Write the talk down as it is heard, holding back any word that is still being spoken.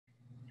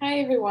Hi,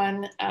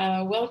 everyone.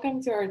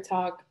 Welcome to our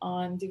talk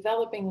on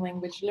developing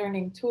language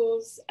learning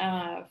tools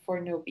for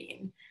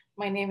Nobiin.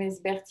 My name is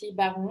Bertille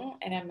Baron,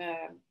 and I'm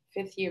a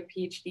fifth year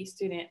PhD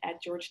student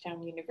at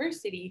Georgetown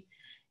University.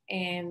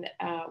 And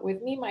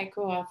with me, my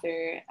co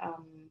author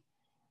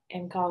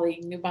and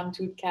colleague,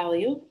 Nubantood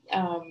Khalil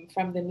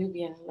from the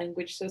Nubian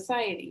Language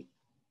Society.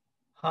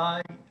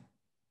 Hi,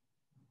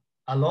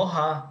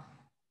 aloha,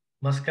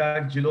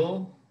 maskak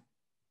jilo.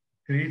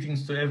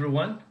 Greetings to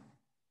everyone.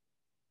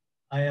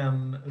 I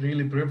am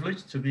really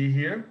privileged to be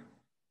here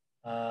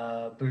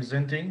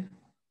presenting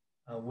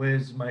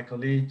with my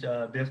colleague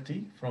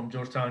Bertie from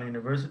Georgetown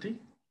University,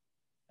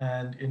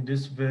 and in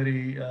this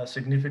very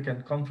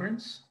significant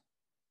conference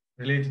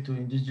related to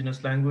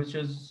indigenous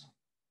languages.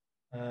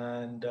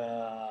 And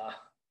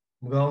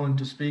I'm going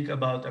to speak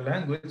about a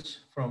language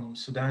from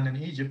Sudan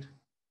and Egypt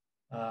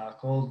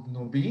called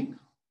Nobiin.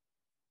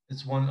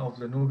 It's one of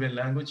the Nubian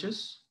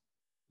languages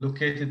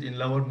located in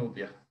Lower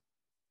Nubia.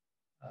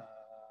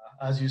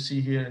 As you see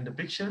here in the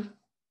picture,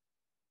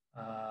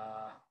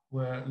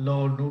 where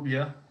Lower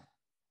Nubia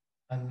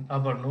and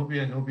Upper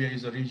Nubia. Nubia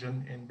is a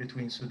region in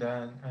between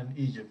Sudan and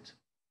Egypt.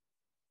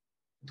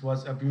 It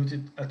was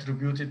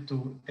attributed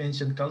to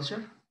ancient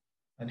culture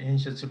and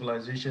ancient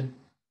civilization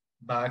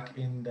back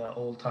in the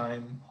old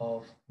time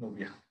of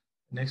Nubia.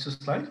 Next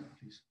slide,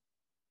 please.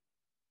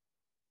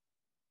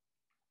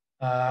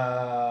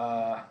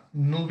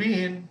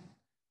 Nubian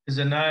is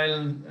a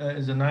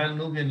Nile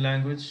Nubian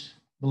language,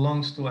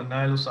 belongs to a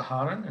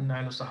Nilo-Saharan, and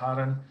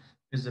Nilo-Saharan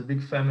is a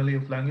big family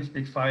of language,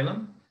 big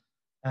phylum,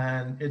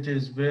 and it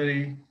is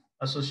very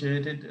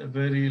associated,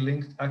 very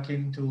linked,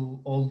 akin to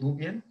Old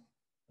Nubian.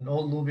 And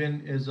Old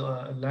Nubian is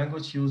a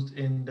language used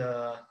in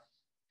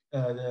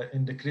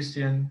the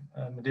Christian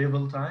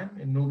medieval time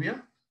in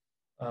Nubia.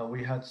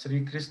 We had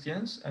 3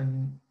 Christians,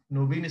 and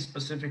Nubian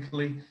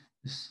specifically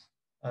is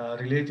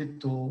related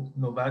to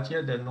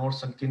Nobatia, the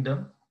northern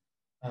kingdom,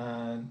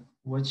 and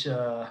which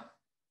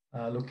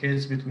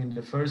locates between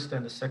the first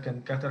and the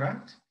second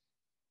cataract.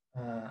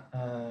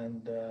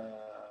 And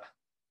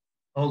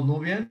Old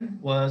Nubian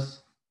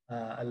was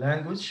a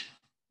language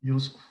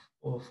used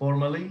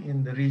formally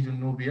in the region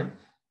Nubia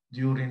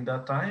during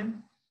that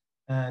time.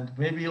 And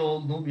maybe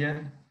Old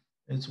Nubian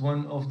is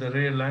one of the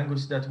rare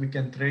languages that we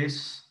can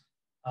trace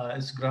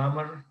its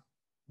grammar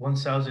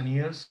 1,000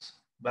 years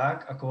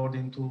back,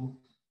 according to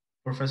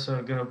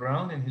Professor Gerard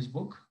Brown in his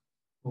book,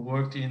 who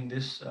worked in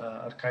this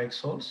archaic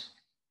source,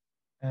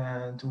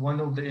 and one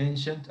of the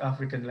ancient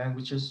African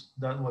languages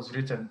that was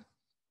written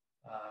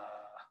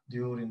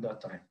during that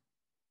time.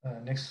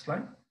 Next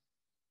slide.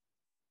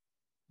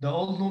 The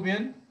Old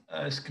Nubian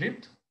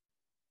script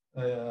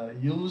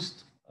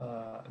used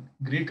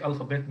Greek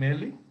alphabet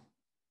mainly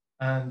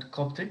and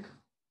Coptic,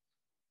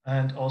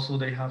 and also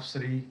they have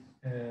 3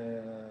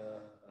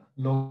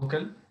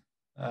 local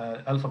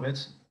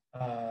alphabets,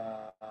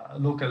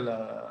 local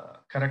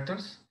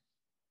characters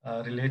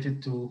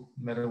related to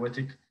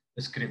Meroitic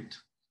script.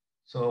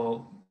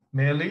 So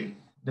mainly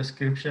the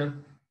scripture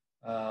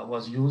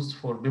was used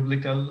for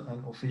biblical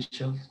and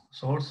official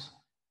source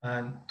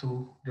and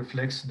to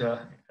reflect the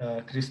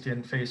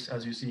Christian faith,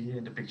 as you see here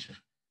in the picture.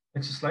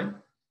 Next slide.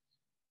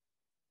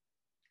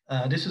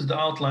 This is the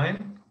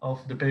outline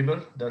of the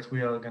paper that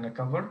we are going to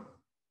cover.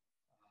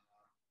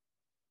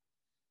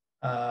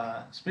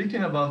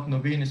 Speaking about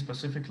Nobiin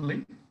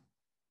specifically,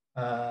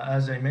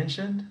 as I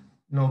mentioned,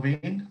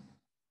 Nobiin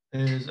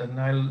is a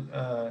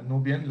Nile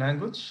Nubian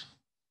language,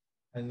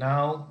 and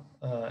now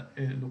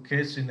it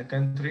locates in the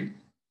country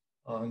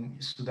in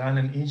Sudan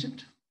and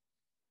Egypt.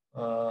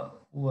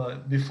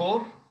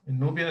 Before, in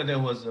Nubia, there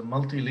was a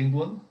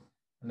multilingual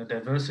and a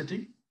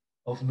diversity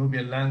of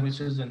Nubian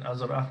languages and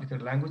other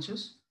African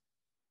languages.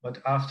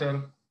 But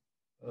after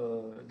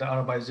the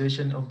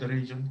Arabization of the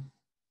region,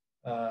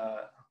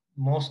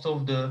 most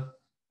of the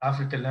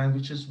African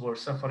languages were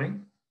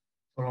suffering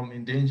from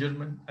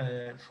endangerment,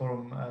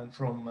 from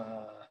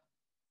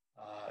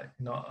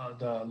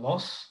the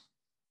loss,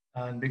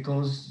 and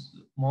because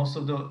most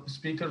of the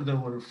speakers they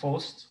were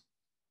forced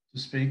to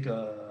speak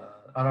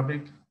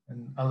Arabic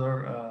and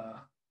other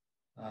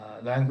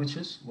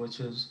languages,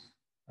 which is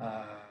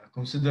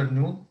considered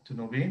new to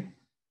Nubian,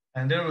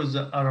 and there was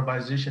an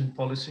Arabization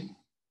policy,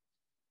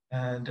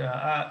 and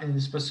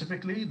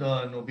specifically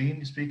the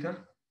Nubian speaker,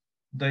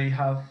 they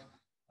have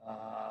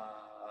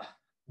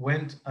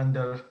went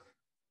under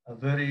a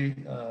very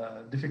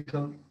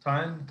difficult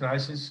time,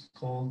 crisis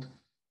called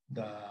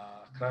the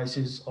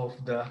crisis of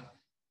the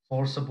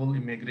forcible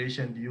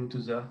immigration due to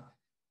the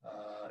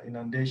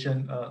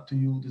inundation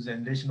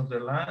of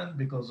their land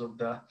because of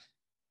the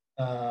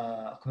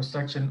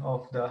construction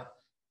of the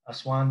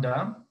Aswan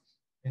Dam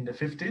in the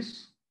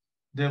 50s.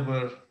 They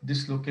were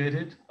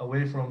dislocated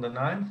away from the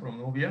Nile, from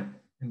Nubia,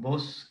 in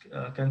both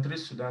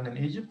countries, Sudan and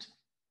Egypt.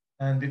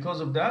 And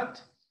because of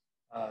that,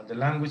 the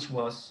language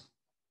was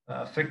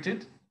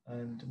affected,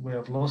 and we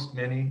have lost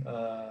many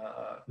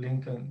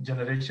link and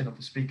generation of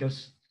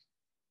speakers.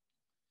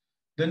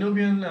 The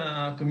Nubian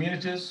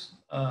communities,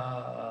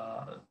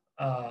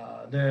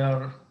 they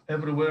are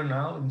everywhere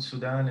now in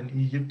Sudan, in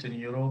Egypt, in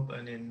Europe,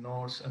 and in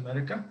North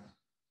America.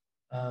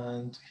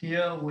 And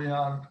here we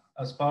are,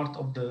 as part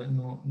of the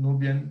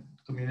Nubian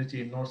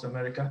community in North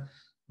America,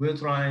 we're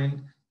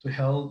trying to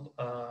help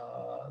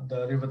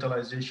the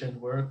revitalization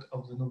work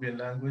of the Nubian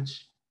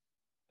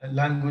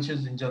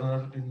languages in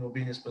general, in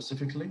Nubian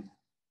specifically.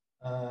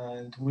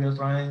 And we are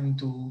trying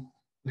to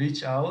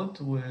reach out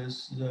with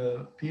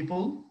the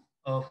people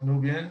of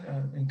Nubian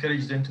and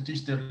encourage them to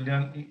teach their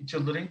young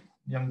children,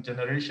 young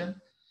generation,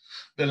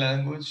 the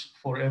language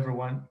for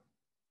everyone.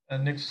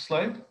 Next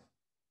slide.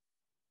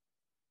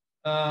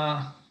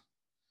 Uh,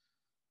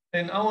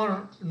 in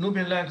our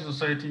Nubian Language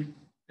Society,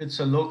 it's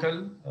a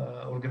local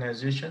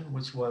organization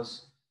which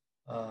was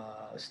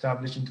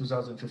established in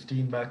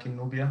 2015 back in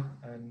Nubia,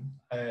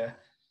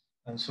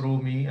 and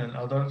through me and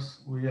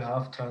others, we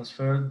have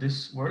transferred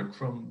this work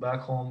from back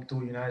home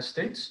to United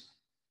States.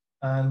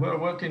 And we're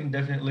working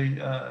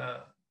definitely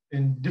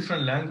in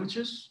different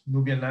languages,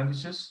 Nubian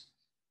languages,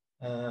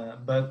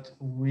 but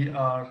we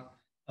are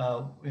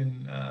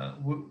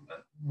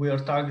we are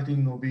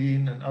targeting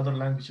Nobiin and other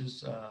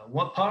languages.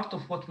 What part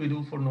of what we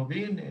do for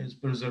Nobiin is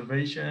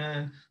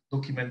preservation,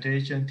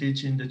 documentation,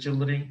 teaching the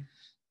children,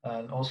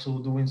 and also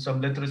doing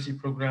some literacy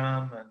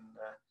program. And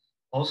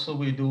also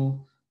we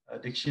do a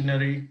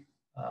dictionary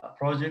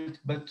project,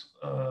 but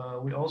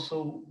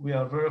we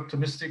are very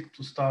optimistic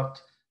to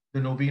start the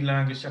Nobiin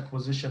language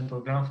acquisition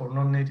program for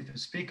non-native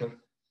speaker.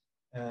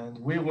 And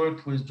we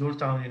worked with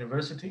Georgetown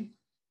University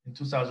in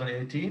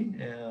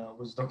 2018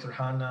 with Dr.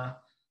 Hannah,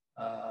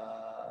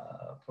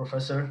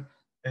 professor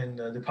in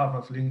the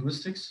Department of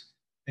Linguistics.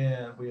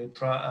 And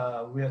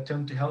we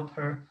attempt to help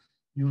her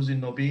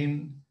using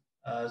Nobiin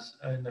as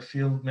in the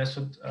field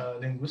method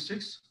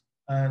linguistics.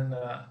 And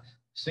I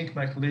think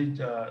my colleague,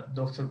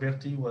 Dr.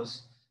 Bertille,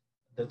 was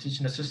the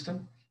teaching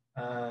assistant.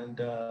 And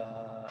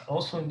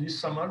also in this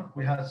summer,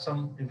 we had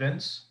some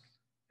events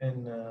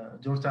in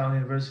Georgetown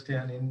University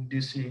and in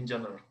DC in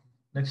general.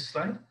 Next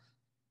slide.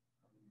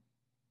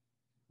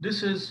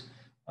 This is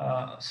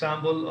a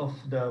sample of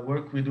the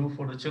work we do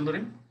for the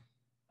children.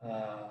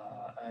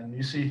 And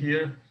you see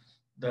here,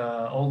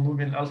 the all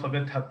Nubian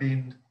alphabet have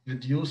been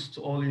reduced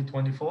to only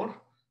 24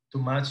 to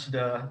match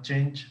the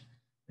change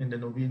in the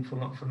Nubian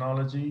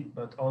phonology,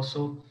 but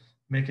also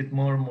make it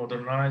more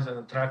modernized and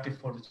attractive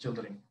for the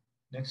children.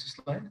 Next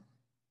slide.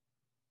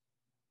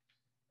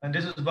 And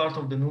this is part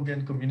of the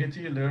Nubian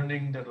community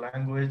learning their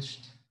language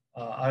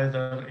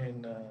either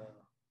in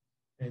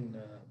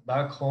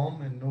back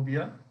home in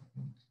Nubia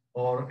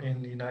or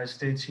in the United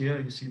States here.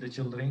 You see the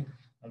children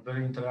are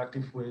very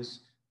interactive with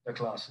the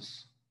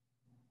classes.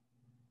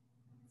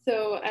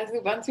 So as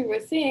Nubantood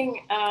was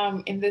saying,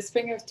 in the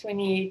spring of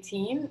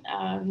 2018,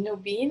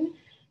 Nobiin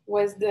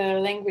was the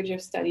language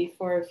of study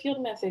for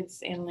field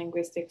methods in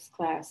linguistics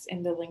class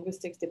in the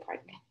linguistics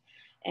department.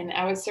 And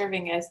I was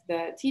serving as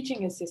the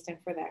teaching assistant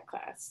for that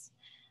class.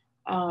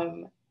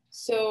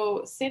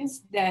 So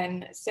since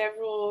then,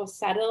 several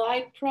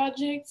satellite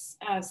projects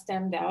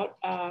stemmed out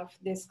of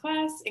this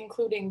class,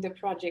 including the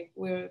project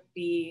we'll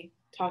be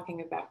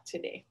talking about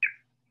today,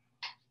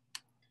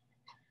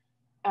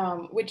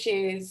 which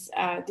is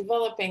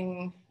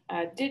developing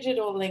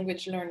digital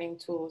language learning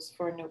tools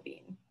for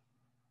Nobiin.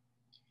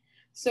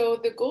 So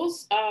the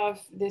goals of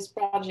this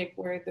project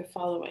were the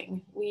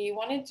following. We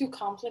wanted to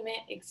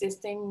complement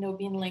existing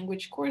Nobiin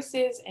language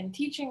courses and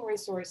teaching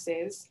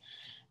resources.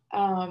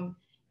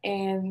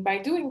 And by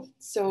doing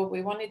so,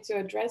 we wanted to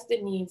address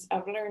the needs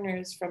of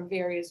learners from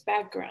various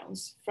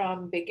backgrounds,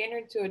 from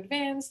beginner to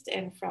advanced,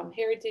 and from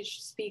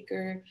heritage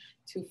speaker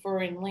to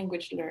foreign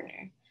language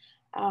learner.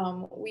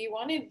 We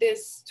wanted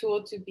this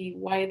tool to be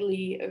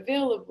widely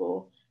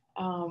available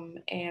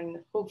and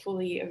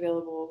hopefully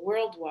available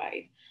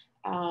worldwide.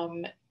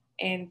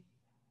 And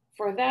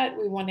for that,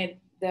 we wanted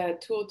the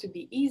tool to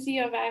be easy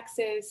of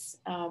access,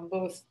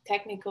 both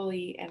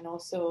technically and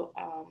also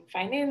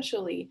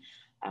financially.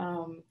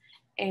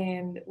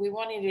 And we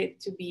wanted it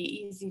to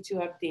be easy to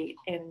update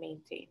and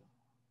maintain.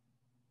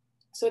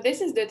 So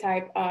this is the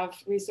type of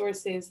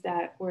resources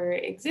that were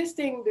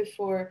existing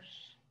before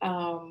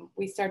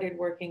we started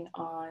working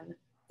on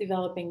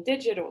developing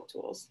digital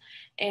tools.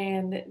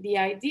 And the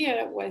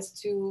idea was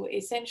to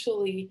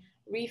essentially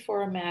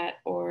reformat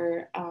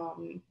or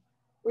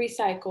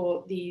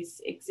recycle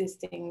these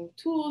existing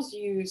tools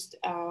used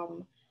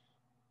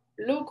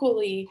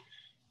locally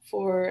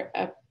for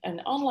an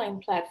online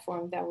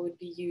platform that would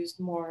be used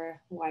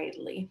more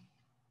widely.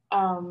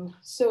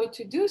 So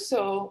to do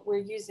so, we're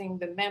using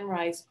the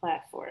Memrise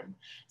platform.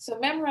 So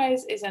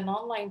Memrise is an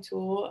online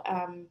tool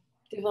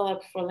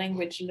developed for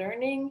language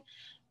learning,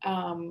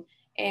 and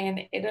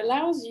it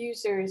allows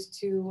users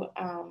to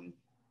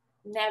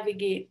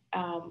navigate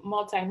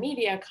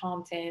multimedia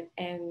content,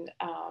 and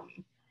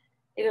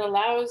it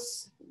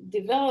allows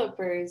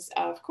developers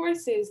of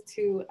courses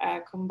to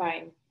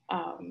combine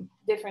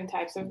different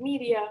types of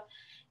media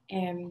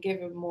and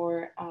give a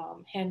more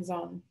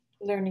hands-on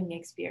learning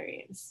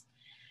experience.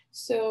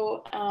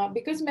 So,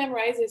 because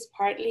Memrise is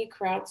partly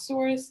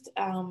crowdsourced,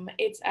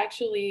 it's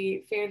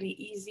actually fairly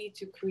easy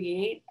to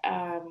create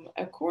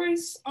a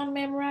course on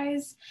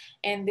Memrise.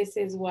 And this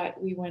is what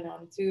we went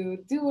on to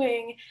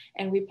doing.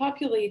 And we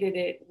populated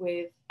it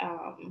with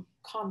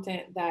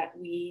content that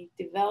we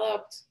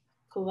developed,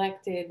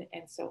 collected,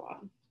 and so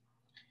on.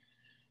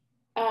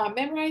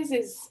 Memrise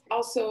is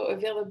also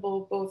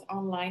available both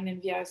online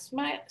and via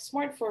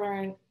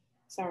smartphone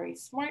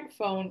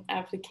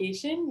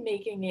application,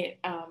 making it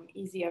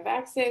easy of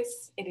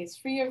access. It is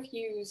free of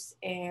use,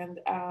 and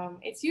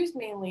it's used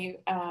mainly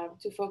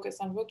to focus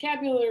on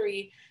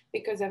vocabulary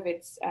because of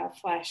its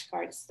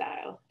flashcard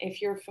style.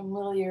 If you're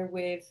familiar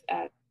with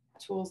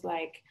tools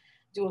like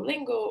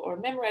Duolingo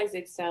or Memrise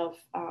itself,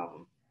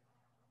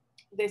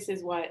 this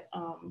is what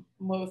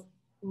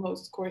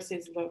most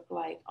courses look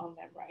like on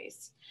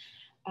Memrise.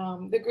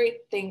 The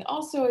great thing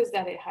also is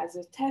that it has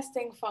a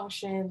testing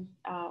function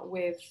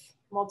with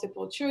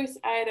multiple choice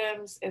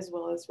items as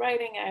well as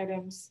writing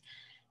items,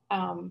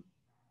 um,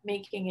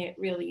 making it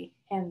really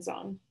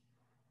hands-on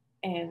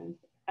and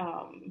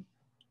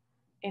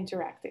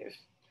interactive.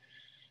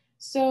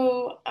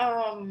 So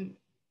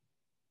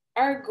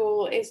our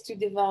goal is to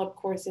develop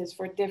courses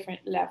for different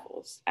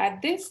levels.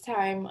 At this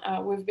time,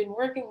 we've been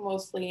working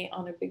mostly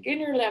on a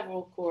beginner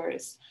level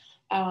course.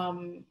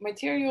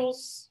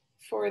 Materials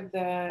for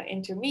the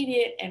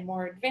intermediate and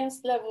more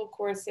advanced level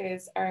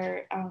courses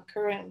are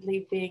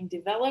currently being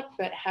developed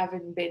but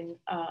haven't been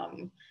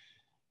um,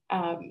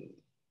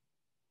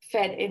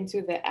 fed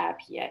into the app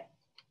yet.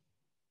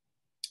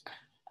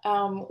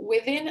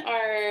 Within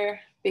our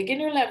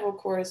beginner level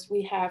course,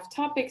 we have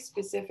topic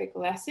specific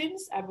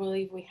lessons. I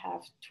believe we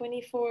have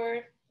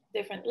 24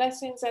 different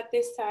lessons at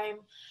this time,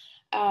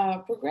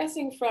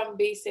 progressing from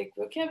basic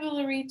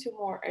vocabulary to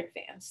more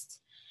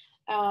advanced.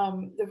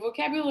 The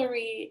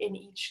vocabulary in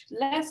each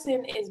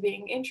lesson is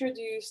being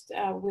introduced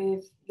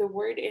with the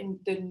word in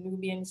the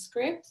Nubian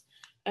script,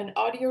 an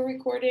audio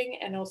recording,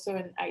 and also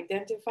an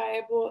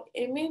identifiable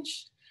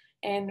image.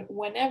 And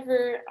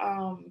whenever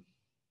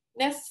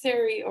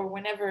necessary or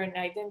whenever an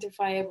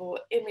identifiable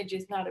image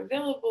is not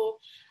available,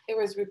 it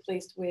was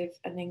replaced with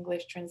an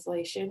English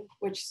translation,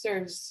 which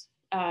serves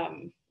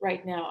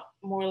right now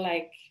more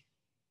like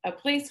a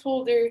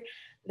placeholder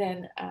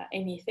than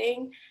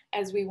anything,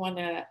 as we want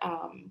to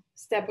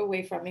step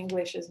away from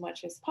English as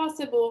much as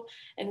possible.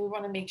 And we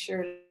want to make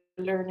sure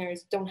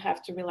learners don't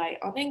have to rely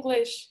on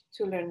English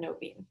to learn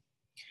Nobiin.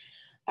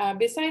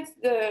 Besides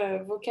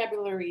the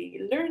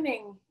vocabulary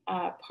learning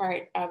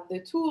part of the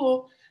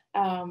tool,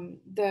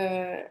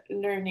 the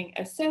learning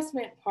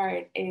assessment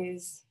part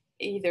is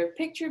either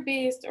picture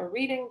based or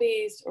reading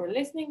based or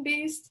listening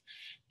based.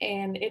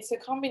 And it's a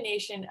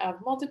combination of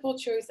multiple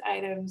choice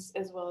items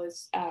as well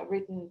as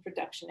written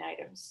production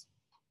items.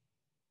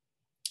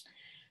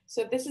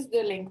 So this is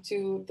the link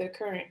to the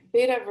current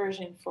beta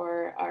version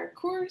for our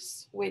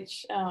course,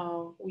 which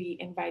we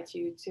invite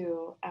you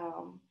to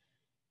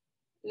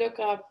look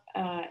up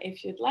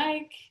if you'd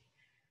like.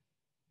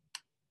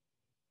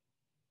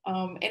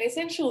 And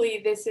essentially,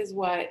 this is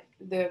what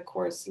the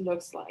course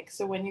looks like.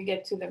 So when you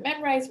get to the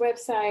Memrise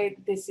website,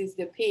 this is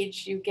the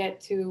page you get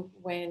to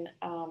when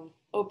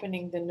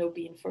opening the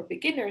Nobiin for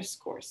Beginners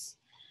course.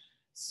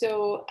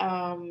 So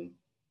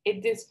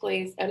it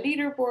displays a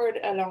leaderboard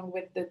along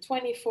with the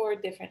 24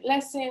 different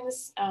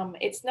lessons.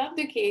 It's not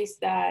the case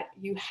that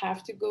you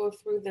have to go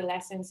through the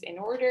lessons in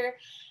order,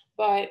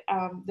 but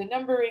the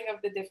numbering of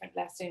the different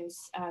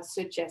lessons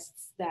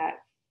suggests that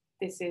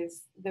this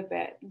is the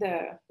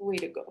way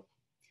to go.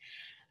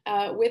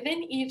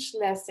 Within each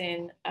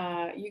lesson,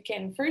 you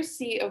can first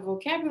see a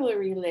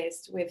vocabulary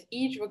list with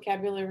each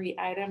vocabulary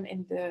item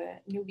in the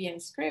Nubian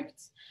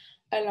script,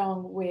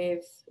 along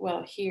with,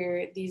 well,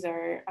 here, these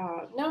are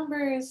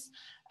numbers,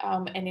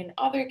 and in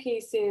other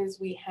cases,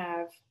 we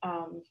have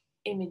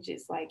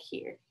images like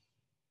here.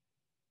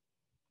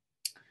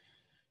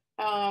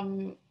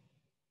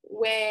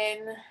 When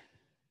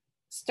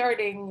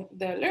starting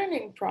the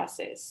learning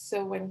process,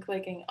 so when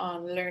clicking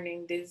on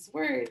learning these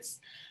words,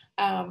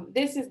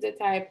 this is the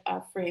type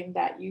of frame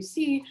that you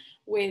see,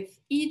 with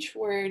each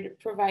word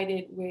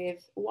provided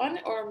with one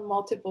or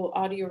multiple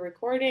audio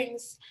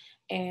recordings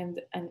and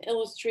an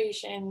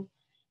illustration.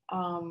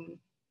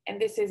 And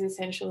this is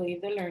essentially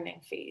the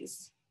learning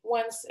phase.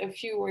 Once a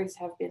few words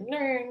have been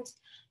learned,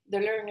 the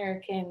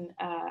learner can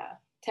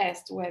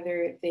test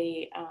whether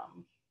they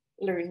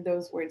learn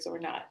those words or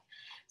not.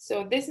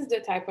 So this is the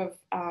type of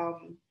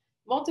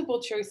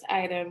multiple choice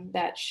item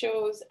that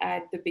shows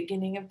at the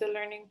beginning of the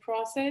learning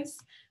process,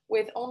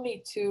 with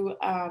only two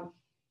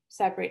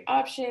separate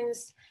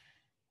options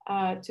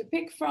to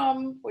pick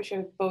from, which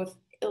are both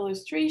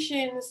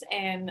illustrations,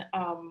 and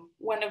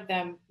one of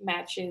them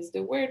matches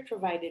the word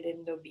provided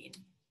in Nobiin.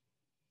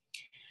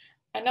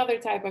 Another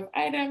type of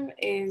item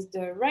is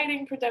the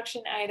writing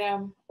production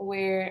item,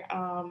 where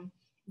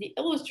the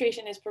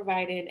illustration is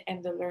provided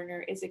and the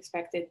learner is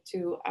expected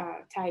to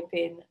type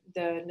in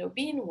the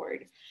Nobiin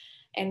word.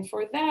 And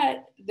for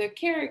that, the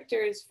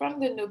characters from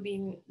the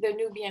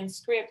Nubian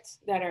script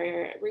that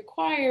are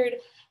required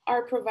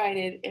are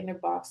provided in a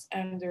box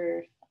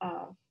under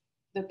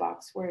the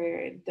box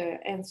where the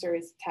answer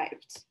is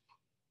typed.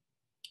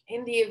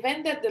 In the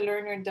event that the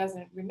learner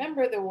doesn't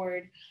remember the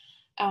word,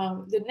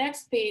 the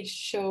next page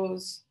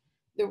shows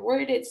the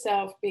word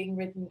itself being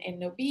written in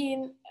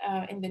Nobiin,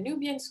 in the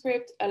Nubian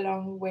script,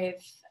 along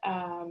with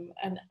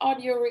an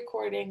audio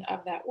recording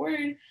of that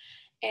word.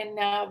 And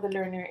now the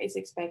learner is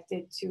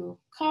expected to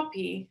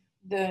copy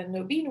the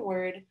Nobiin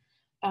word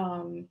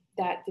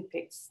that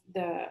depicts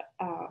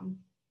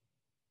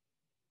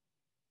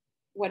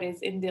what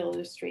is in the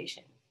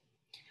illustration.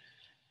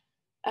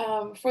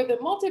 For the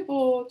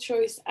multiple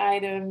choice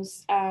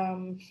items,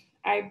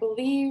 I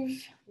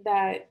believe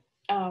that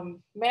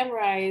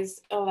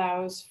Memrise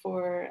allows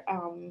for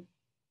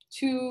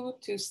 2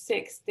 to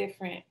 6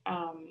 different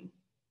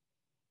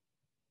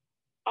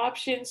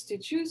options to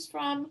choose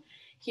from.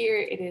 Here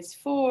it is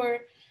 4,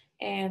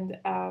 and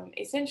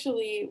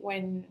essentially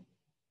when,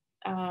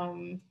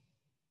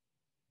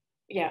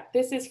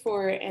 this is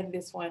 4 and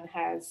this one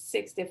has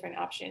 6 different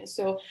options.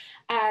 So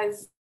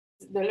as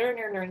the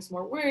learner learns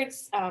more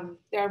words,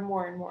 there are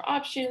more and more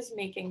options,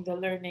 making the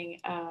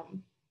learning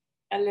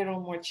a little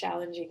more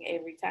challenging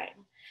every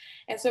time.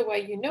 And so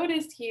what you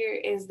noticed here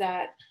is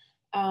that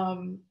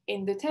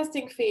in the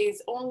testing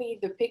phase, only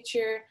the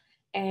picture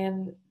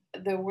and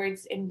the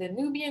words in the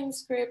Nubian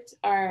script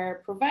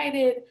are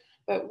provided,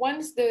 but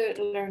once the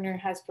learner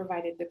has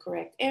provided the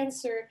correct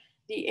answer,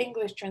 the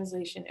English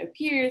translation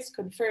appears,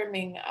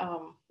 confirming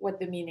what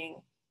the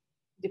meaning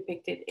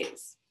depicted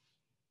is.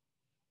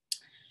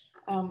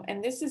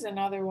 And this is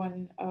another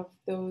one of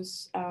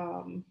those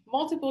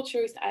multiple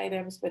choice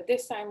items, but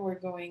this time we're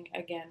going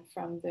again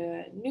from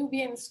the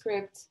Nubian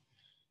script,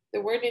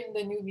 the word in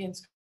the Nubian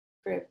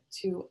script,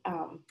 to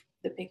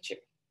the picture.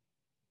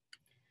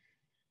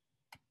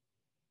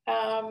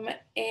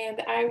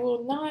 And I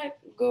will not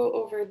go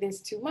over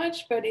this too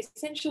much, but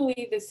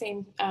essentially the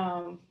same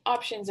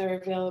options are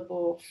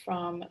available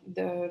from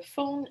the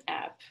phone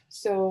app.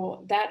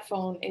 So that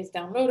phone is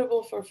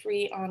downloadable for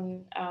free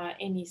on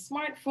any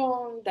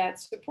smartphone that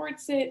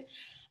supports it,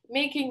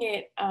 making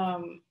it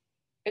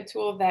a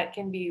tool that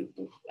can be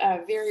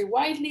very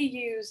widely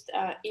used,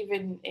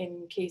 even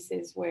in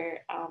cases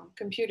where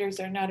computers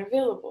are not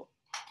available.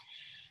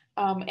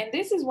 And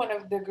this is one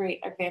of the great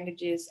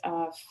advantages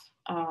of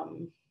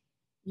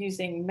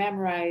using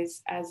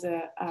Memrise as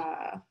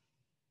a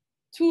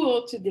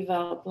tool to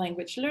develop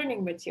language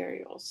learning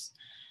materials.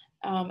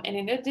 And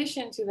in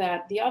addition to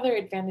that, the other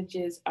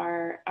advantages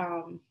are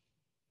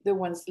the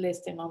ones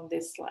listed on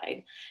this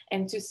slide.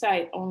 And to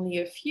cite only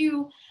a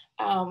few,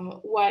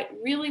 what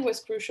really was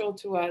crucial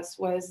to us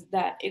was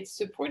that it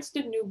supports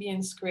the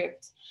Nubian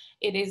script.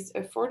 It is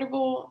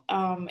affordable.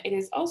 It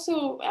is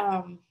also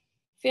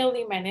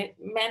fairly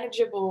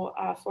manageable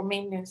for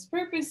maintenance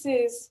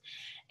purposes,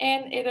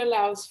 and it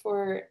allows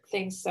for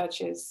things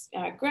such as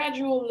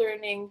gradual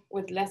learning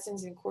with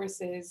lessons and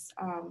courses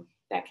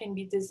that can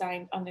be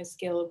designed on a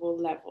scalable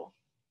level.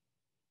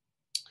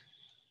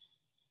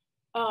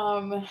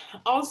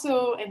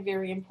 Also, and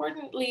very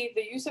importantly,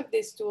 the use of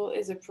this tool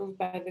is approved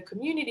by the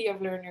community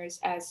of learners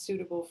as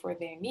suitable for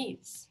their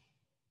needs.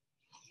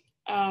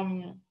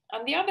 On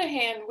the other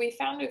hand, we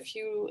found a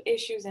few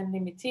issues and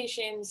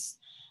limitations,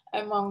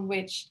 among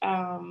which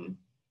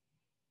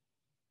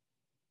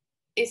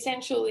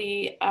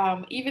essentially,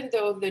 even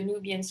though the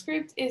Nubian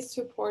script is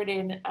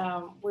supported,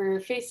 we're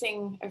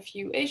facing a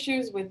few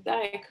issues with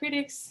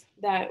diacritics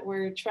that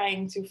we're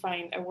trying to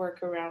find a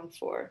workaround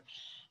for.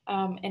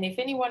 And if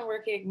anyone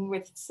working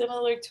with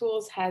similar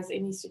tools has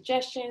any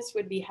suggestions,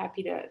 we'd be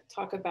happy to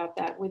talk about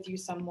that with you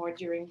some more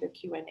during the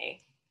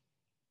Q&A.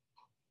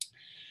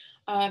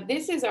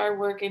 This is our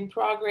work in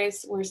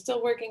progress. We're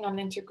still working on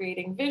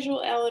integrating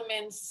visual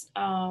elements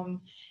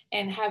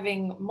and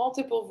having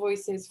multiple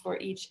voices for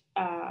each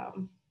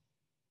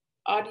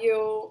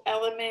audio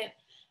element.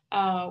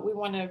 We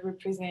want to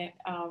represent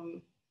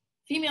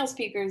female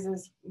speakers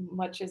as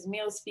much as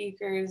male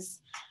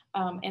speakers,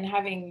 and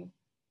having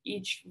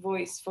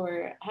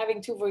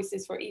two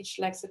voices for each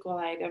lexical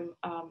item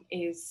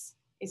is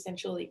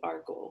essentially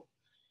our goal.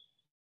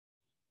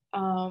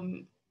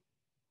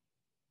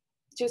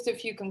 Just a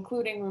few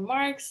concluding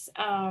remarks.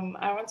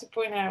 I want to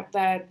point out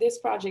that this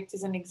project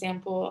is an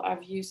example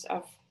of use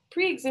of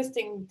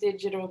pre-existing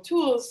digital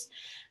tools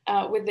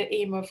with the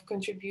aim of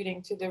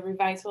contributing to the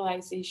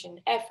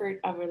revitalization effort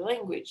of a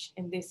language,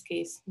 in this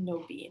case,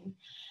 Nobiin.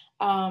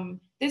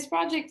 This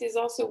project is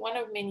also one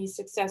of many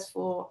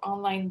successful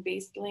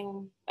online-based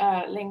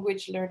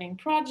language learning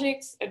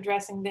projects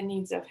addressing the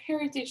needs of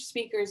heritage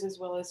speakers as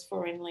well as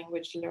foreign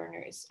language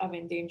learners of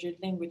endangered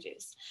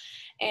languages.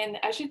 And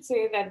I should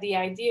say that the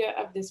idea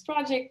of this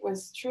project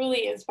was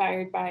truly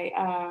inspired by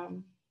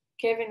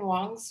Kevin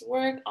Wong's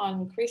work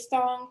on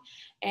Kristong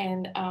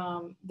and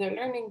the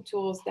learning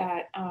tools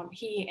that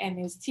he and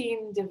his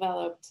team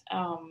developed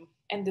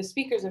and the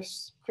speakers of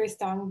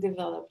Kristong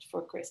developed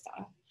for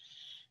Kristong.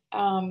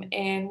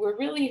 And we're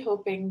really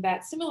hoping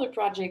that similar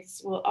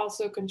projects will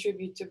also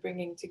contribute to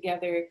bringing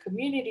together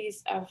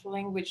communities of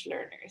language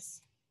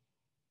learners.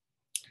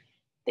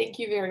 Thank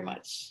you very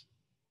much.